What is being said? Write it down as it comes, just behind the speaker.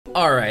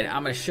All right,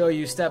 I'm gonna show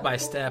you step by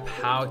step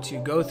how to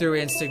go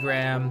through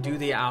Instagram, do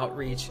the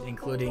outreach,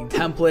 including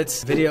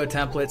templates, video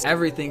templates,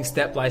 everything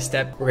step by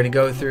step. We're gonna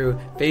go through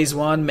phase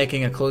 1,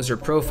 making a closer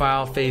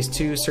profile, phase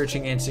 2,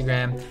 searching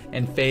Instagram,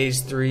 and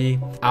phase 3,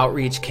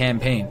 outreach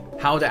campaign.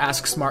 How to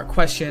ask smart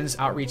questions,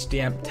 outreach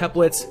DM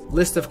templates,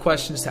 list of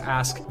questions to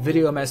ask,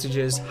 video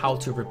messages, how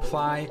to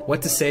reply,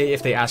 what to say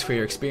if they ask for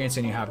your experience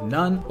and you have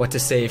none, what to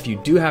say if you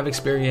do have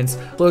experience,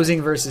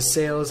 closing versus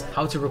sales,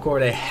 how to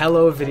record a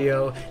hello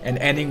video, and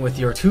ending with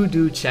your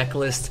to-do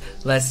checklist.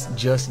 Let's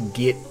just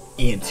get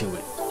into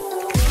it.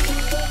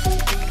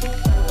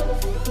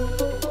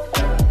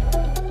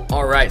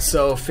 All right,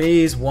 so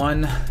phase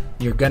 1,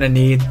 you're gonna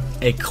need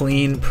a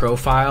clean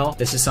profile.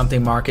 This is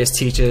something Marcus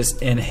teaches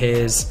in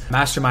his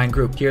mastermind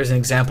group. Here's an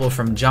example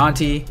from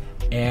Jonty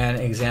and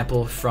an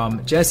example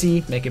from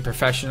Jesse. Make it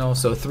professional.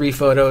 So 3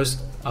 photos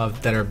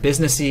that are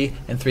businessy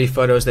and 3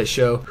 photos that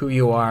show who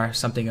you are,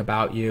 something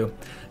about you.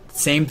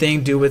 Same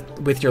thing, do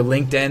with your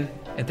LinkedIn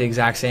at the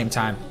exact same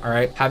time. All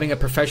right, having a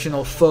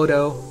professional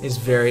photo is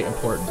very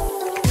important.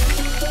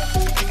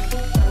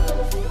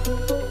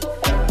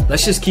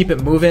 Let's just keep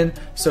it moving.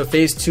 So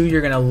phase 2,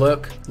 you're gonna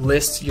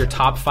list your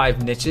top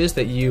 5 niches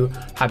that you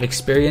have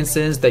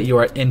experiences that you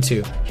are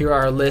into. Here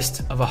are a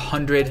list of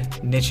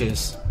 100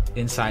 niches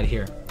inside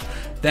here.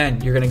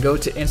 Then you're gonna go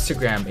to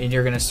Instagram and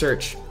you're gonna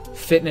search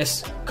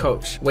fitness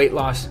coach, weight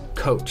loss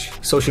coach,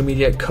 social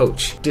media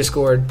coach,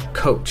 Discord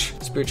coach,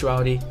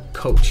 spirituality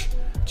coach,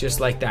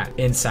 just like that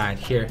inside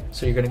here.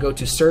 So you're gonna go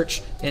to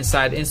search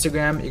inside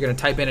Instagram. You're gonna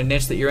type in a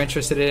niche that you're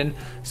interested in,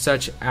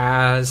 such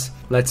as,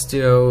 let's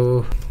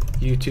do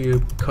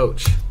YouTube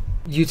coach,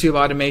 YouTube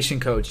automation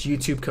coach,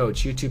 YouTube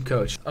coach, YouTube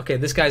coach. Okay,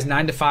 this guy's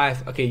 9 to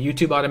 5. Okay,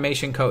 YouTube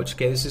automation coach.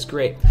 Okay, this is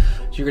great.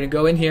 So you're gonna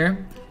go in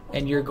here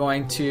and you're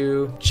going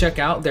to check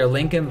out their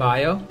link in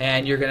bio,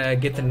 and you're gonna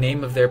get the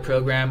name of their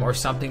program or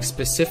something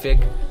specific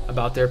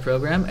about their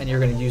program, and you're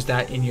gonna use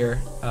that in your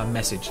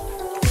message.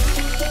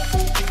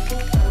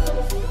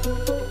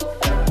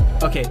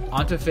 Okay,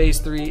 on to phase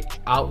 3,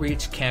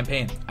 outreach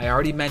campaign. I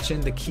already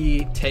mentioned the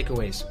key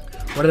takeaways.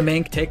 One of the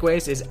main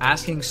takeaways is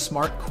asking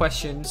smart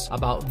questions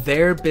about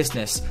their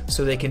business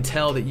so they can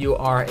tell that you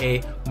are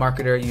a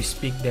marketer, you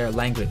speak their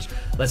language.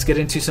 Let's get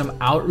into some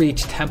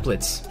outreach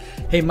templates.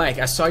 Hey Mike,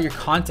 I saw your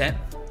content,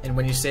 and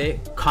when you say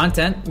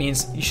content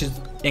means you should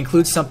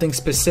include something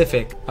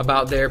specific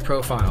about their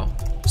profile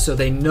so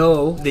they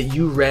know that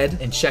you read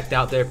and checked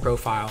out their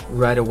profile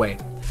right away.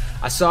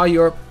 I saw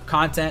your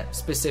content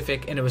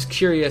specific and I was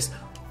curious,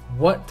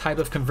 what type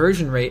of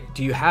conversion rate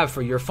do you have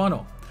for your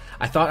funnel?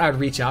 I thought I'd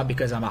reach out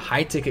because I'm a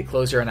high ticket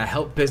closer and I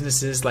help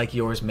businesses like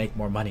yours make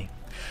more money.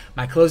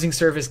 My closing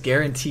service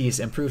guarantees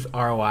improved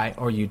ROI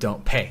or you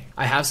don't pay.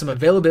 I have some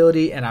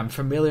availability and I'm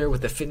familiar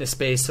with the fitness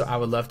space, so I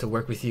would love to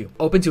work with you.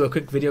 Open to a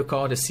quick video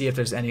call to see if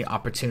there's any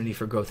opportunity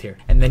for growth here.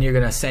 And then you're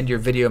gonna send your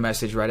video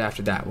message right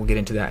after that. We'll get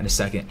into that in a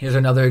second. Here's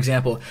another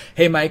example.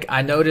 Hey Mike,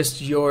 I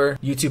noticed your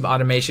YouTube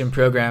automation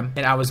program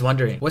and I was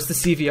wondering, what's the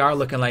CVR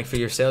looking like for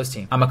your sales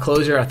team? I'm a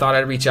closer. I thought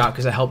I'd reach out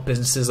because I help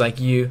businesses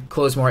like you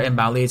close more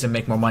inbound leads and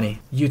make more money.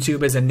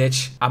 YouTube is a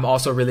niche I'm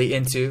also really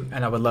into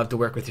and I would love to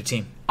work with your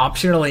team.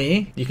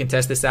 Optionally, you can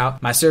test this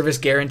out. My service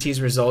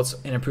guarantees results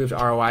and improved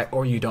ROI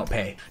or you don't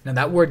pay. Now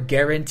that word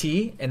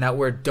guarantee and that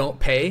word don't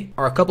pay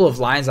are a couple of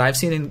lines I've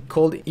seen in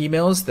cold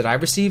emails that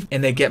I've received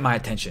and they get my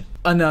attention.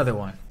 Another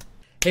one.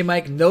 Hey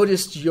Mike,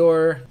 noticed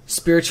your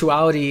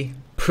spirituality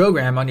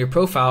program on your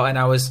profile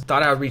and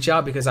thought I would reach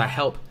out because I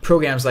help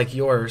programs like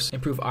yours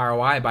improve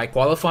ROI by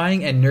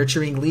qualifying and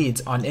nurturing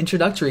leads on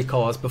introductory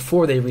calls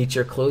before they reach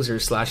your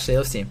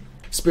closer/sales team.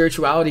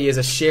 Spirituality is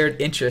a shared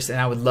interest and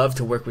I would love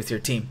to work with your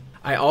team.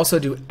 I also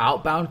do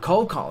outbound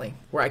cold calling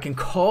where I can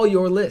call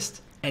your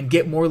list and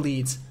get more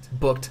leads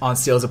booked on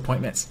sales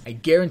appointments. I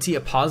guarantee a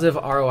positive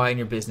ROI in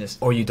your business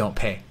or you don't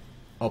pay.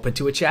 Open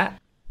to a chat?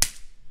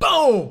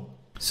 Boom!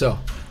 So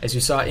as you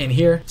saw in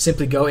here,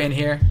 simply go in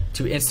here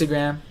to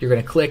Instagram. You're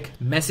gonna click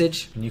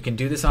message, and you can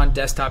do this on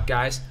desktop,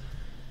 guys.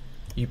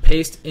 You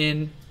paste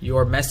in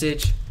your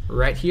message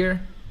right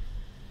here.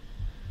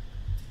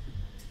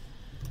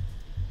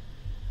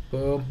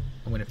 Boom,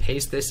 I'm gonna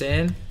paste this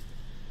in.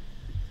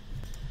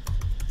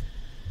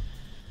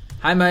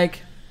 Hi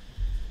Mike,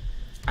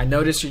 I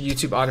noticed your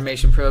YouTube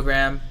automation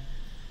program.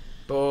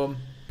 Boom,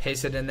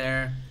 paste it in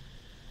there.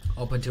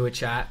 Open to a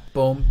chat.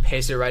 Boom,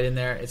 paste it right in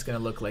there. It's gonna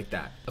look like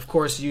that. Of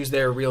course, use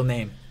their real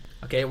name.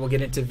 Okay, we'll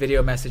get into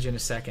video message in a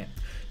second.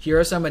 Here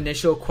are some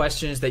initial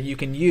questions that you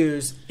can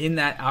use in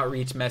that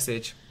outreach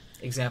message.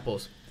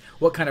 Examples.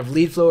 What kind of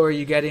lead flow are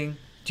you getting?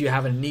 Do you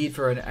have a need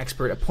for an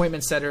expert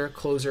appointment setter,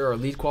 closer, or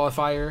lead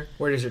qualifier?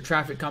 Where does your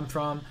traffic come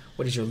from?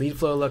 What does your lead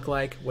flow look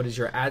like? What is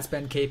your ad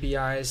spend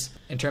KPIs?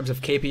 In terms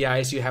of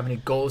KPIs, do you have any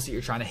goals that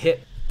you're trying to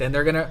hit? then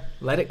they're gonna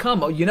let it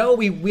come. Oh, you know,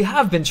 we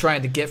have been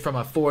trying to get from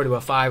a 4 to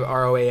a 5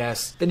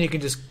 ROAS. Then you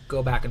can just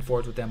go back and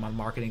forth with them on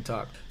marketing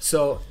talk.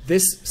 So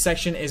this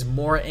section is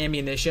more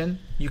ammunition.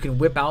 You can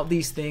whip out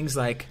these things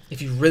like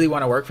if you really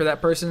want to work for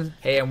that person,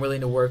 hey, I'm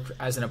willing to work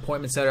as an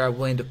appointment setter. I'm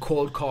willing to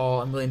cold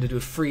call. I'm willing to do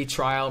a free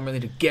trial. I'm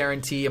willing to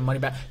guarantee a money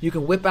back. You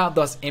can whip out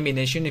those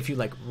ammunition if you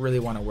like really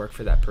want to work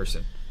for that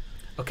person.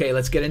 Okay,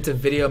 let's get into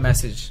video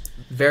message.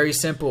 Very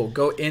simple.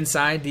 Go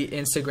inside the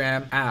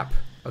Instagram app.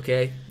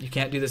 Okay, you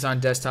can't do this on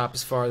desktop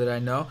as far as I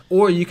know.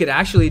 Or you could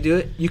actually do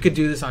it. You could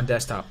do this on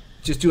desktop.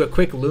 Just do a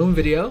quick Loom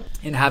video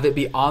and have it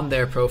be on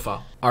their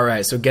profile. All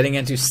right, so getting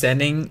into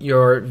sending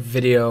your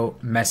video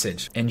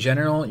message. In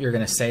general, you're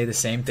gonna say the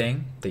same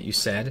thing that you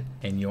said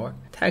in your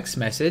text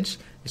message.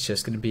 It's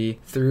just gonna be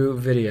through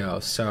video.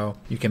 So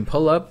you can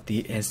pull up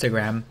the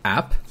Instagram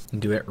app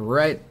and do it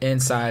right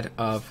inside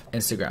of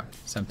Instagram.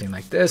 Something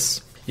like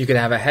this. You could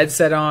have a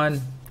headset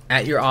on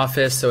at your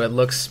office so it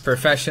looks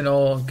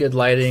professional, good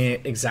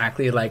lighting,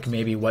 exactly like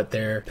maybe what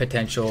their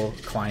potential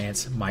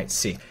clients might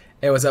see.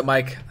 Hey, what's up,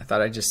 Mike? I thought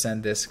I'd just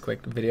send this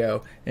quick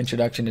video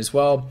introduction as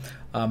well.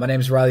 My name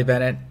is Riley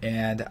Bennett,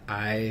 and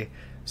I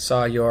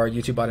saw your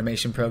YouTube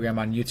automation program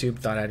on YouTube,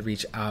 thought I'd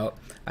reach out.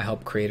 I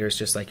help creators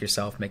just like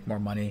yourself make more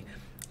money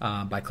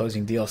by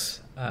closing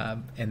deals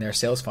in their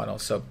sales funnel.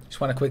 So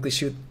just want to quickly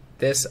shoot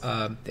this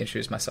to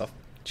introduce myself.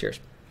 Cheers.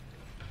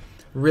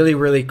 Really,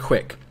 really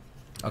quick,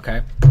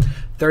 okay?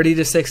 30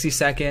 to 60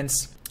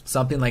 seconds.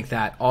 Something like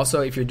that.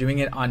 Also, if you're doing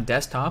it on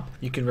desktop,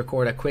 you can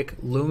record a quick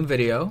Loom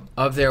video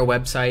of their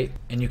website,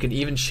 and you can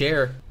even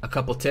share a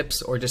couple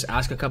tips or just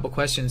ask a couple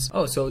questions.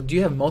 Oh, so do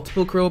you have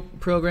multiple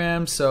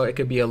programs? So it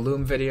could be a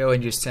Loom video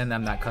and you send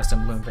them that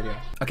custom Loom video.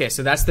 Okay,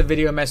 so that's the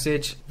video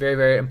message. Very,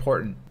 very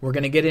important. We're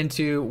gonna get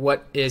into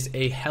what is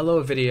a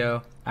hello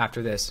video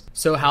after this.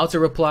 So how to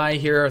reply,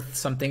 here are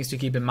some things to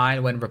keep in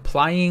mind when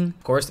replying.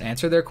 Of course,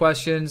 answer their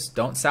questions.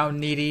 Don't sound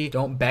needy.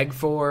 Don't beg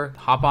for,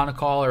 hop on a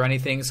call or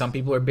anything. Some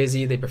people are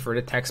busy. They prefer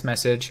to text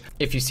message.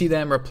 If you see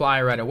them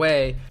reply right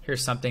away,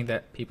 here's something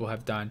that people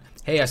have done.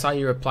 Hey, I saw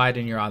you replied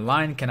and you're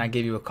online. Can I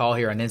give you a call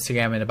here on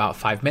Instagram in about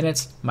 5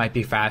 minutes? Might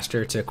be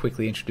faster to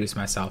quickly introduce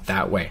myself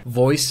that way.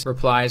 Voice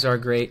replies are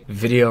great.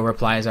 Video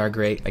replies are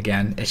great.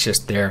 Again, it's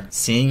just they're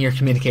seeing your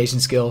communication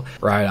skill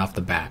right off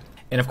the bat.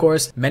 And of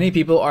course, many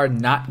people are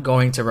not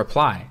going to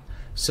reply.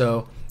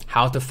 So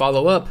how to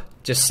follow up?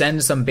 Just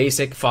send some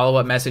basic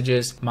follow-up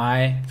messages.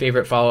 My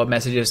favorite follow-up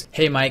messages,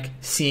 hey Mike,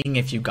 seeing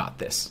if you got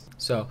this.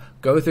 So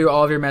go through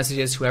all of your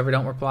messages, whoever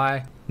don't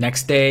reply.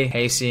 Next day,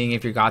 hey, seeing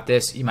if you got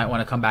this. You might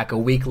want to come back a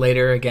week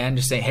later again,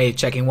 just say, hey,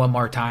 checking one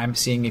more time,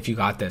 seeing if you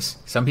got this.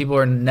 Some people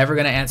are never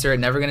going to answer it,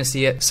 never going to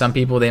see it. Some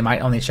people, they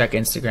might only check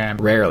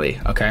Instagram rarely,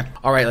 okay?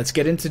 All right, let's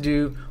get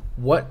into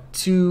what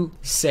to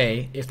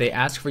say if they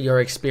ask for your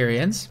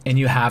experience and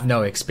you have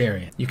no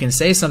experience. You can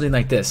say something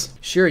like this.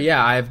 Sure,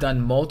 yeah, I have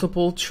done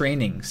multiple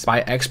trainings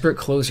by expert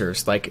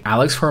closers like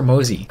Alex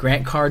Hormozy,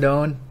 Grant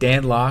Cardone,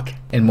 Dan Locke,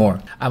 and more.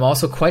 I'm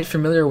also quite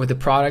familiar with the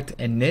product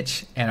and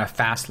niche and a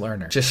fast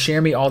learner. Just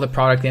share me all the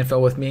product info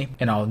with me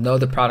and I'll know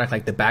the product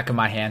like the back of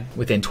my hand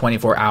within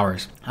 24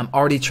 hours. I'm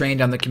already trained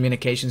on the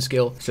communication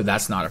skill, so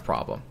that's not a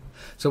problem.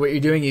 So what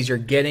you're doing is you're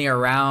getting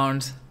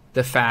around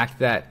the fact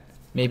that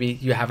maybe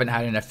you haven't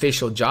had an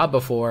official job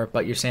before,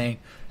 but you're saying,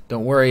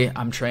 don't worry,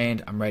 I'm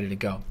trained, I'm ready to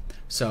go.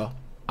 So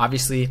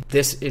obviously,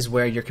 this is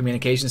where your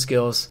communication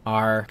skills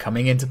are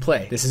coming into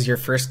play. This is your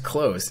first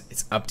close.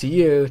 It's up to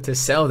you to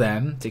sell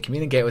them, to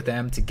communicate with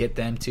them, to get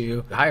them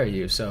to hire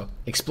you. So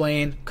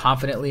explain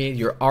confidently.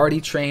 You're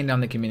already trained on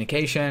the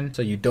communication,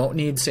 so you don't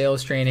need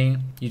sales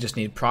training. You just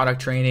need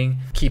product training.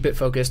 Keep it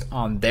focused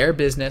on their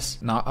business,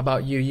 not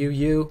about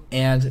you.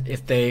 And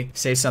if they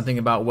say something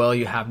about, well,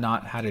 you have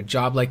not had a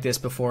job like this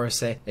before,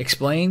 say,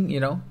 explain,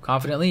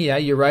 confidently, yeah,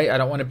 you're right. I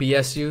don't want to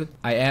BS you.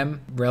 I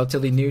am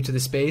relatively new to the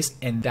space,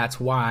 and that's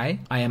why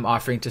I am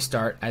offering to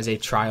start as a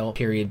trial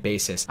period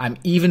basis. I'm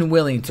even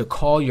willing to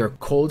call your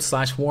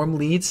cold/warm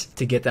leads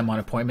to get them on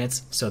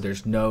appointments, so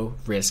there's no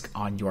risk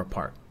on your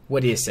part.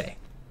 What do you say?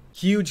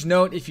 Huge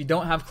note, if you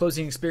don't have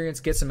closing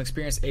experience, get some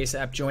experience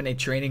ASAP. Join a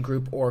training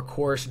group or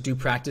course, do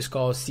practice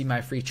calls, see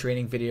my free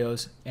training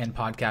videos and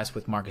podcasts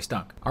with Marcus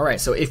Dunk. All right,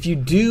 so if you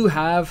do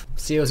have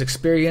sales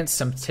experience,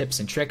 some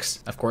tips and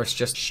tricks, of course,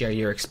 just share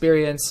your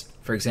experience.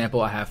 For example,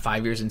 I have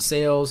 5 years in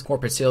sales,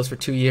 corporate sales for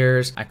 2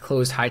 years. I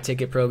closed high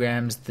ticket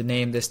programs,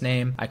 this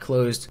name. I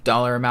closed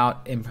dollar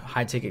amount in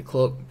high ticket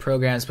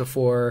programs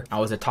before.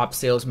 I was a top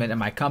salesman in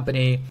my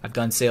company. I've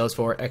done sales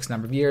for X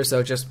number of years.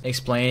 So just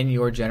explain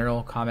your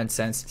general common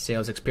sense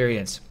sales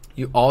experience.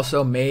 You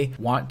also may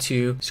want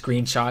to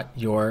screenshot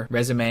your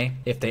resume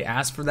if they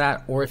ask for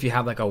that, or if you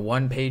have like a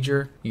one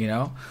pager,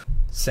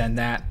 send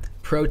that.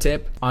 Pro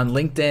tip, on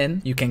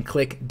LinkedIn, you can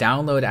click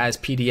download as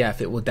PDF.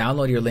 It will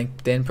download your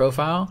LinkedIn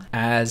profile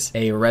as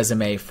a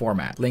resume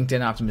format.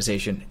 LinkedIn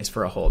optimization is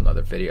for a whole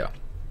nother video.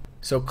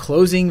 So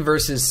closing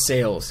versus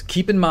sales.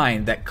 Keep in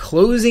mind that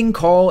closing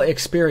call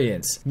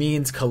experience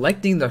means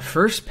collecting the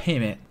first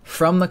payment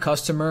from the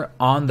customer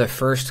on the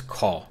first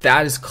call.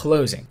 That is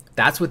closing.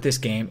 That's what this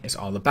game is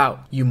all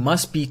about. You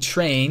must be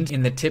trained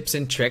in the tips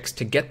and tricks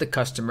to get the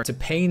customer to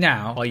pay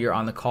now while you're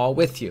on the call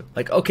with you.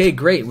 Like, okay,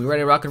 great, we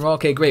ready to rock and roll?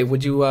 Okay, great.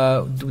 Did you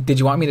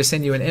want me to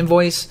send you an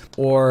invoice,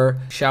 or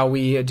shall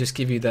we just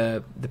give you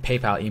the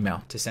PayPal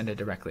email to send it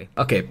directly?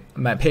 Okay,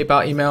 my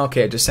PayPal email.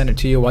 Okay, I just send it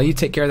to you. While you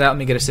take care of that, let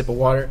me get a sip of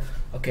water.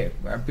 Okay,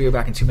 I'll be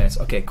back in 2 minutes.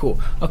 Okay, cool.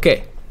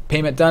 Okay,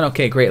 payment done.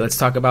 Okay, great. Let's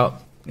talk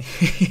about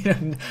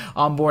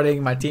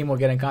onboarding. My team will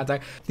get in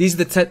contact. These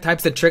are the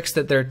types of tricks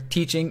that they're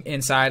teaching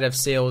inside of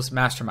sales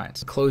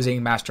masterminds,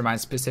 closing masterminds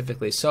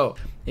specifically. So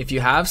if you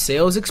have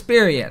sales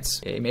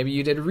experience, maybe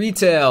you did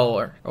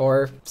retail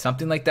or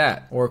something like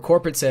that, or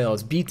corporate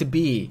sales,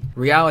 B2B,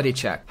 reality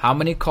check. How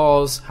many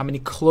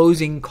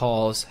closing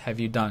calls have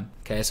you done?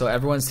 Okay, so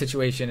everyone's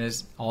situation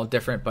is all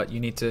different, but you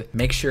need to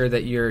make sure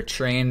that you're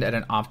trained at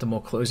an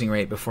optimal closing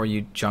rate before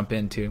you jump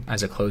into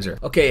as a closer.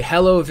 Okay,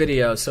 hello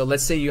video. So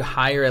let's say you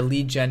hire a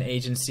lead gen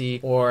agency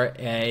or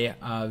a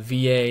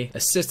VA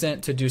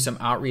assistant to do some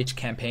outreach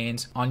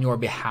campaigns on your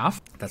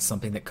behalf. That's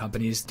something that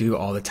companies do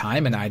all the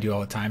time, and I do all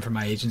the time for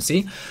my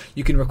agency.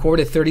 You can record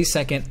a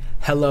 30-second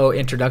hello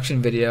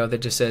introduction video that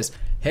just says,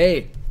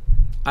 "Hey,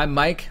 I'm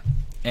Mike,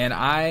 and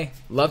I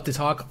love to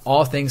talk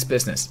all things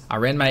business. I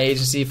ran my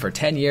agency for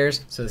 10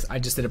 years. So I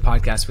just did a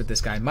podcast with this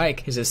guy,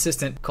 Mike. His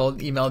assistant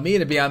emailed me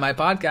to be on my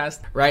podcast,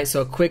 right? So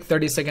a quick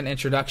 30-second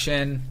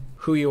introduction,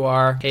 who you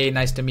are. Hey,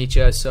 nice to meet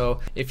you. So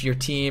if your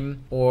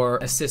team or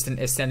assistant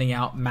is sending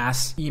out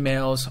mass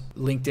emails,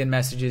 LinkedIn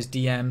messages,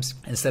 DMs,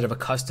 instead of a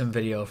custom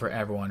video for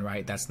everyone,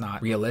 right? That's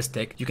not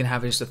realistic. You can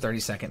have just a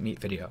 30-second meet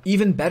video.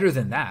 Even better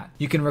than that,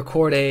 you can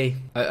record a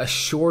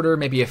shorter,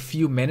 maybe a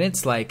few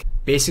minutes, like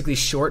basically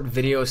short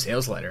video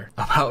sales letter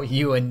about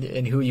you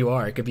and who you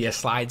are. It could be a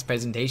slides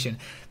presentation,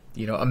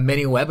 a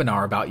mini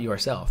webinar about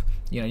yourself.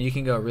 You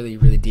can go really,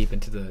 really deep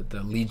into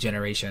the lead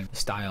generation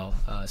style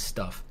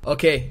stuff.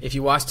 Okay, if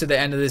you watched to the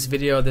end of this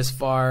video this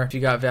far, if you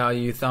got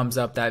value, thumbs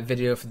up that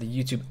video for the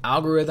YouTube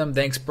algorithm.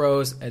 Thanks,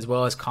 bros, as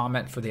well as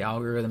comment for the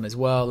algorithm as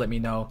well. Let me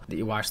know that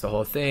you watched the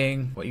whole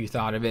thing, what you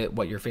thought of it,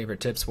 what your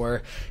favorite tips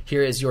were.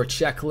 Here is your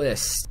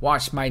checklist.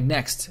 Watch my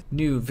next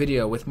new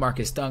video with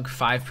Marcus Dunk,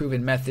 5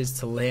 proven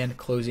methods to land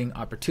closing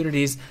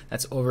opportunities.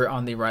 That's over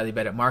on the Riley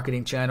Bennett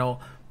Marketing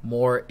channel.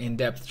 More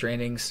in-depth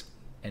trainings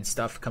and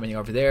stuff coming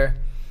over there.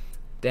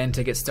 Then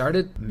to get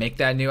started, make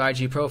that new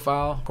IG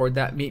profile, record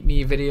that meet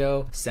me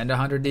video, send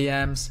 100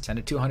 DMs,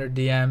 send 200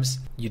 DMs.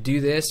 You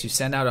do this, you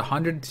send out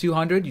 100 to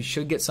 200, you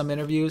should get some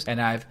interviews. And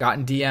I've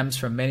gotten DMs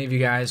from many of you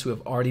guys who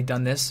have already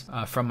done this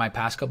from my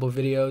past couple of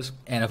videos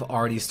and have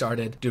already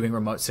started doing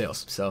remote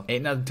sales. So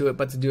ain't nothing to it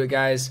but to do it,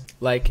 guys.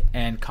 Like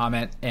and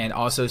comment, and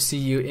also see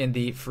you in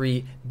the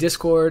free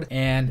Discord.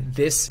 And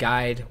this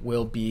guide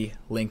will be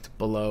linked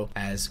below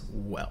as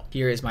well.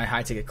 Here is my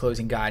high ticket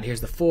closing guide.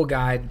 Here's the full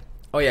guide.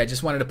 Oh yeah, I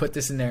just wanted to put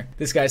this in there.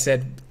 This guy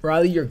said,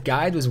 "Riley, your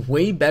guide was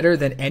way better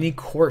than any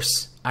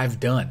course I've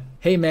done.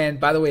 Hey man,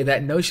 by the way,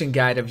 that Notion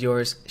guide of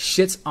yours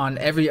shits on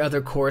every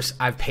other course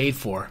I've paid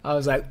for." I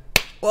was like,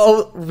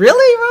 well,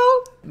 really,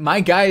 bro?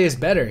 My guide is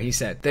better, he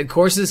said, than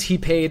courses he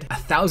paid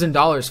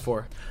 $1,000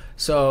 for.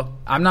 So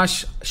I'm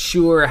not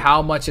sure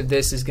how much of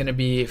this is going to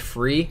be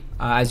free.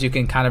 As you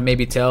can kind of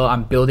maybe tell,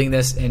 I'm building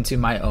this into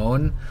my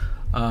own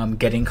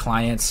getting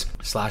clients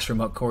 /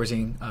 remote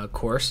coursing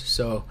course.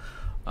 So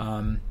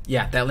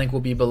yeah, that link will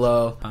be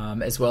below,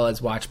 as well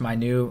as watch my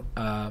new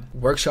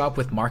workshop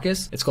with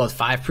Marcus. It's called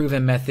 5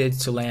 Proven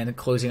Methods to Land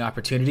Closing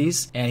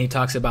Opportunities. And he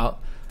talks about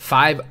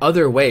 5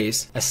 other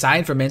ways,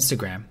 aside from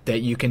Instagram, that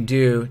you can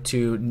do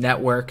to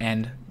network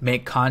and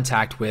make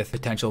contact with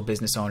potential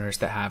business owners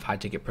that have high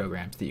ticket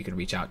programs that you can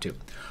reach out to.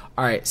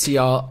 All right, see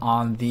y'all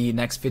on the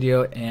next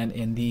video and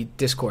in the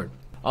Discord.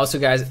 Also,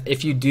 guys,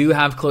 if you do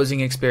have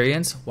closing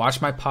experience,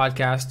 watch my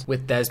podcast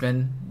with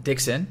Desmond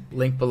Dixon,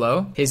 link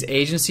below. His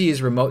agency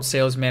is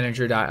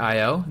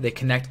remotesalesmanager.io. They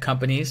connect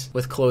companies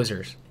with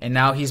closers. And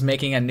now he's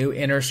making a new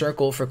inner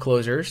circle for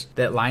closers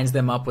that lines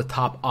them up with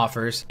top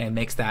offers and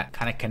makes that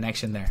kind of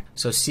connection there.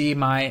 So see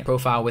my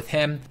profile with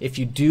him. If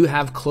you do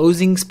have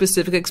closing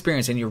specific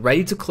experience and you're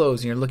ready to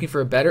close and you're looking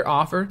for a better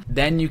offer,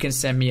 then you can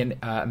send me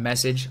a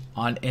message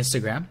on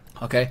Instagram.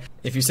 Okay,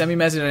 if you send me a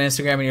message on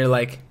Instagram and you're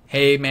like,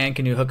 "Hey man,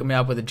 can you hook me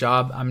up with a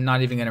job?" I'm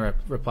not even going to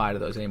reply to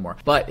those anymore.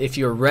 But if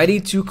you're ready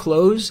to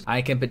close,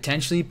 I can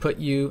potentially put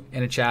you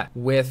in a chat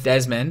with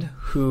Desmond,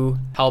 who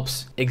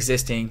helps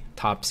existing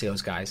top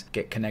sales guys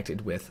get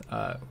connected with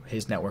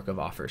his network of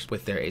offers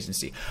with their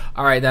agency.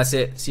 All right, that's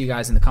it. See you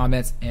guys in the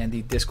comments and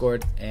the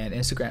Discord and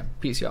Instagram.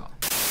 Peace, y'all.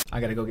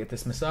 I got to go get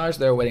this massage.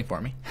 They're waiting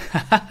for me.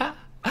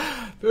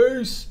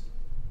 Peace.